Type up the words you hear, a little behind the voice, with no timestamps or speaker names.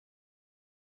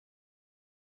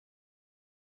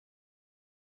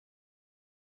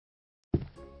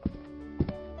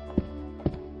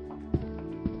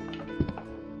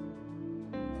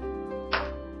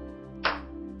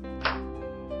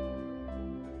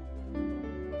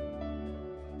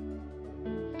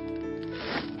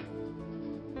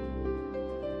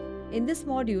In this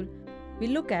module, we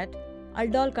look at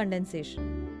aldol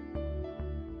condensation.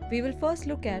 We will first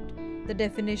look at the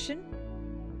definition,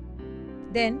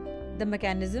 then the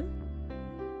mechanism,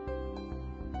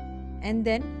 and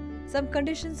then some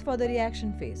conditions for the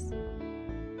reaction phase.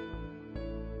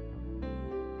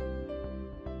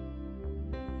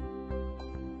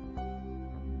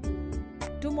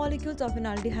 Two molecules of an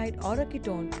aldehyde or a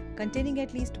ketone containing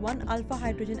at least one alpha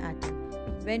hydrogen atom,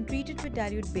 when treated with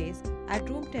dilute base at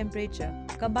room temperature,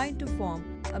 combine to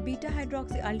form a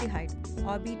beta-hydroxy aldehyde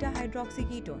or beta-hydroxy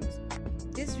ketones.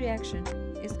 This reaction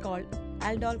is called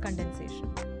aldol condensation.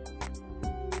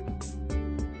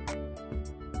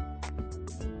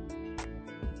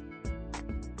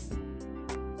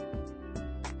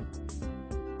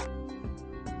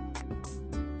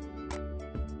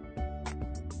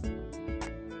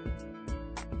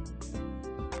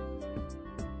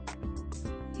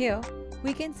 Here,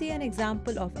 we can see an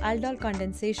example of aldol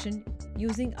condensation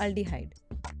using aldehyde.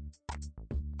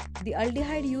 The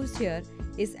aldehyde used here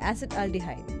is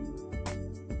acetaldehyde.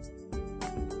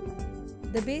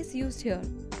 The base used here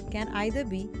can either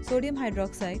be sodium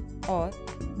hydroxide or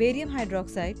barium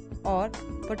hydroxide or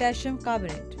potassium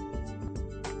carbonate.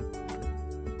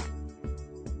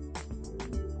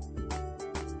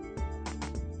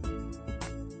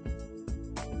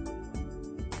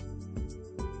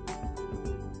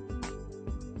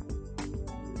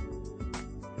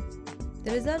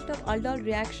 The result of aldol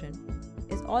reaction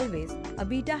is always a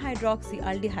beta-hydroxy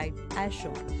aldehyde as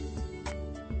shown.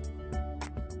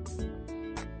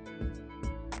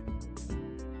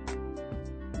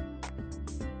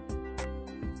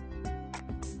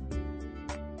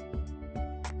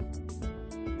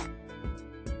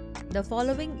 The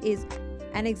following is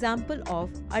an example of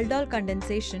aldol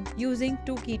condensation using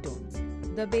two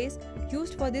ketones. The base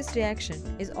used for this reaction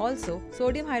is also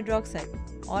sodium hydroxide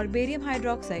or barium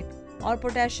hydroxide or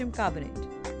potassium carbonate.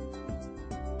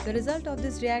 The result of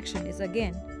this reaction is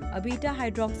again a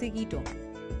beta-hydroxy ketone.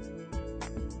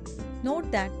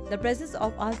 Note that the presence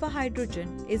of alpha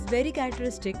hydrogen is very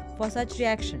characteristic for such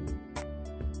reaction.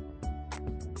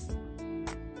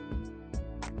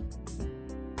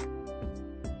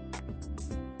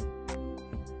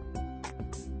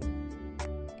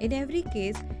 In every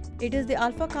case, it is the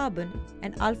alpha carbon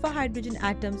and alpha hydrogen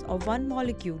atoms of one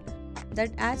molecule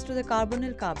that adds to the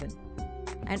carbonyl carbon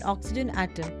and oxygen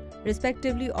atom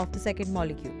respectively of the second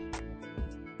molecule.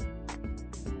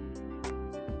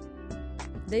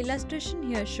 The illustration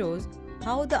here shows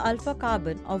how the alpha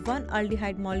carbon of one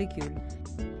aldehyde molecule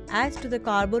adds to the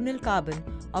carbonyl carbon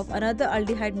of another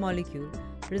aldehyde molecule,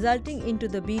 resulting into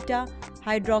the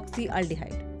beta-hydroxy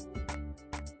aldehyde.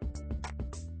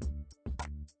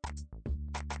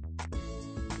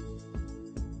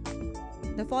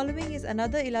 The following is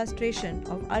another illustration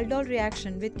of aldol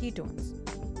reaction with ketones.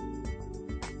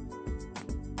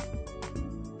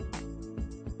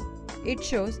 It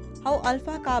shows how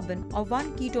alpha carbon of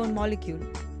one ketone molecule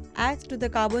adds to the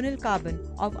carbonyl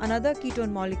carbon of another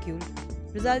ketone molecule,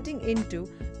 resulting into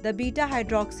the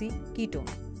beta-hydroxy ketone.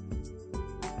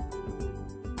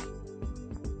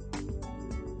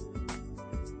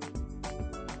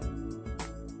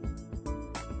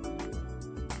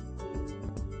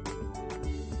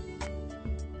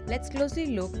 Let's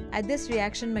closely look at this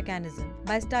reaction mechanism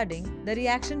by studying the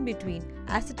reaction between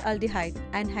acetaldehyde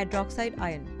and hydroxide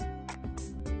ion.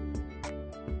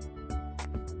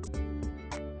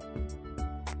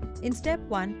 In step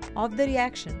 1 of the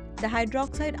reaction, the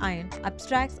hydroxide ion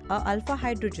abstracts a alpha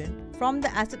hydrogen from the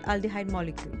acetaldehyde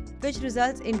molecule, which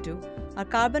results into a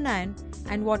carbon ion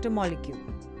and water molecule.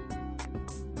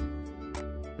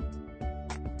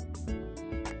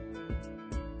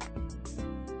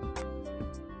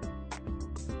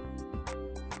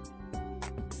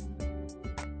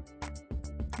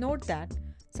 Note that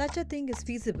such a thing is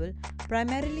feasible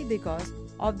primarily because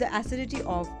of the acidity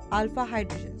of alpha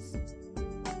hydrogens.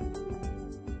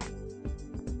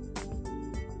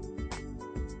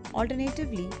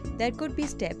 Alternatively, there could be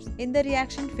steps in the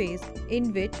reaction phase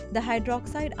in which the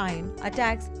hydroxide ion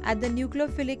attacks at the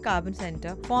nucleophilic carbon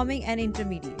center, forming an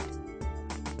intermediate.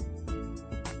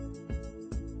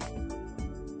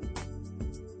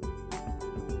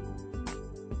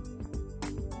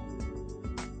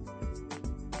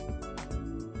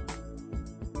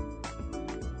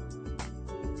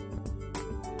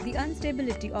 The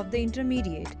instability of the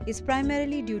intermediate is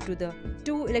primarily due to the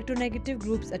two electronegative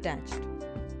groups attached.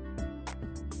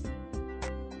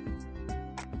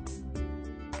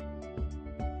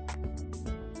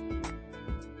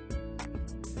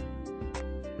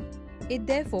 It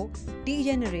therefore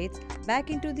degenerates back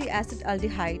into the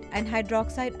acetaldehyde and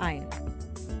hydroxide ion.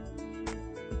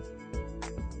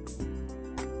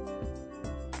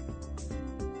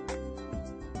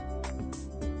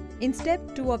 In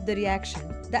step 2 of the reaction,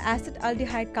 the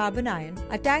acetaldehyde carbon ion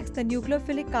attacks the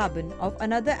nucleophilic carbon of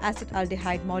another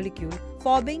acetaldehyde molecule,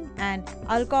 forming an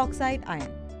alkoxide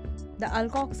ion. The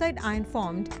alkoxide ion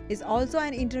formed is also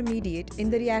an intermediate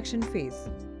in the reaction phase.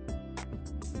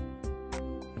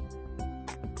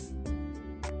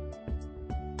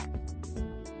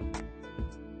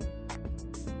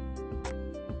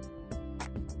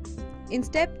 In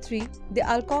step 3, the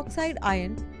alkoxide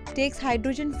ion takes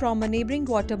hydrogen from a neighboring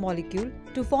water molecule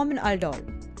to form an aldol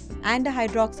and a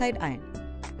hydroxide ion.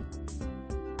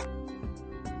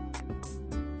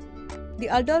 The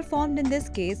aldol formed in this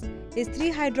case is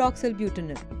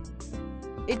 3-hydroxylbutanol.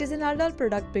 It is an aldol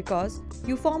product because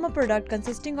you form a product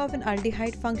consisting of an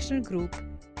aldehyde functional group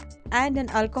and an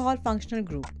alcohol functional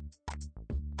group.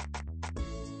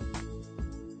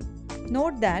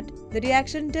 Note that the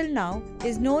reaction till now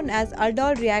is known as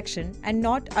Aldol reaction and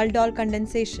not Aldol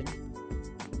condensation.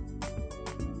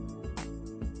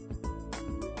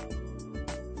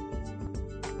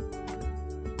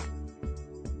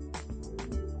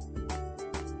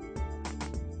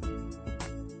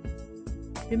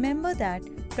 Remember that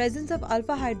presence of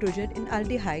alpha hydrogen in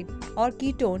aldehyde or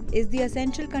ketone is the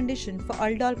essential condition for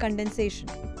aldol condensation,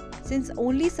 since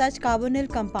only such carbonyl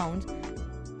compounds,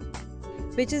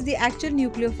 which is the actual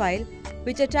nucleophile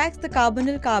which attracts the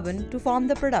carbonyl carbon to form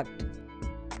the product.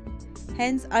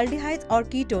 Hence, aldehydes or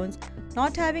ketones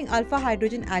not having alpha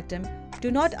hydrogen atom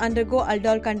do not undergo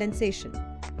aldol condensation.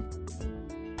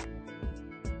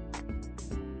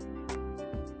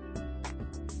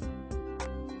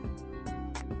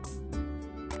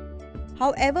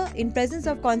 However, in presence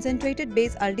of concentrated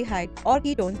base aldehyde or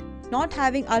ketones not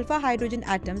having alpha hydrogen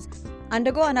atoms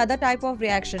undergo another type of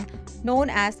reaction known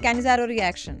as Cannizzaro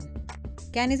reaction.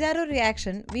 Cannizzaro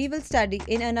reaction we will study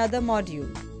in another module.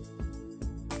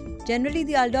 Generally,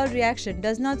 the aldol reaction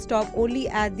does not stop only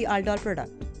at the aldol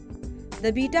product.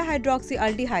 The beta-hydroxy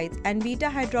aldehydes and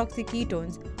beta-hydroxy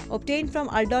ketones obtained from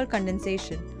aldol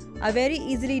condensation are very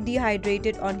easily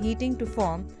dehydrated on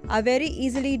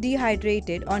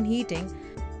heating.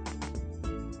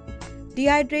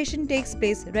 Dehydration takes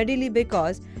place readily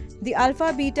because the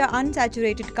alpha-beta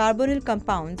unsaturated carbonyl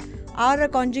compounds are a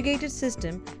conjugated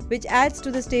system which adds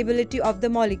to the stability of the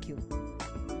molecule.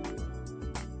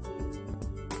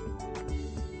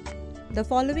 The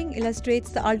following illustrates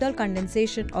the aldol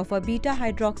condensation of a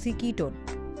beta-hydroxy ketone.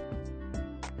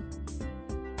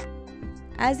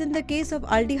 As in the case of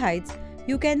aldehydes,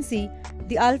 you can see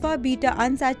the alpha-beta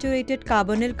unsaturated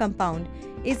carbonyl compound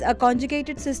is a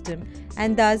conjugated system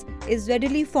and thus is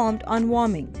readily formed on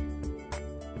warming.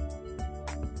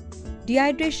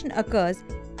 Dehydration occurs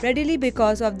readily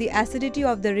because of the acidity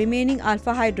of the remaining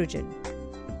alpha hydrogen.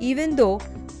 Even though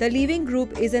the leaving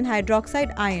group is an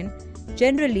hydroxide ion,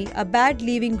 generally a bad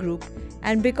leaving group,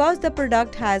 and because the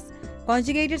product has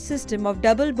conjugated system of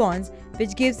double bonds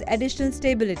which gives additional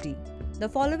stability. The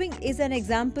following is an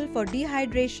example for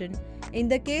dehydration in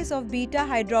the case of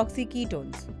beta-hydroxy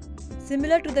ketones.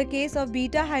 Similar to the case of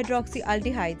beta-hydroxy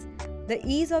aldehydes, the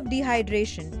ease of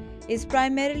dehydration is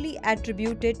primarily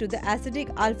attributed to the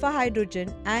acidic alpha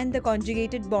hydrogen and the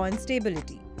conjugated bond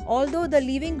stability. Although the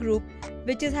leaving group,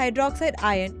 which is hydroxide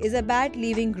ion, is a bad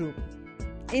leaving group.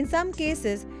 In some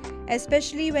cases,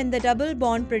 especially when the double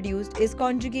bond produced is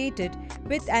conjugated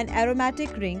with an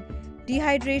aromatic ring,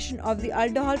 dehydration of the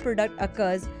alcohol product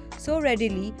occurs so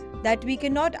readily that we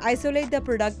cannot isolate the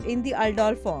product in the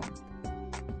aldol form.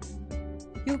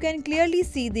 You can clearly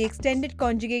see the extended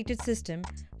conjugated system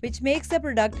which makes the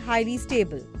product highly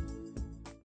stable.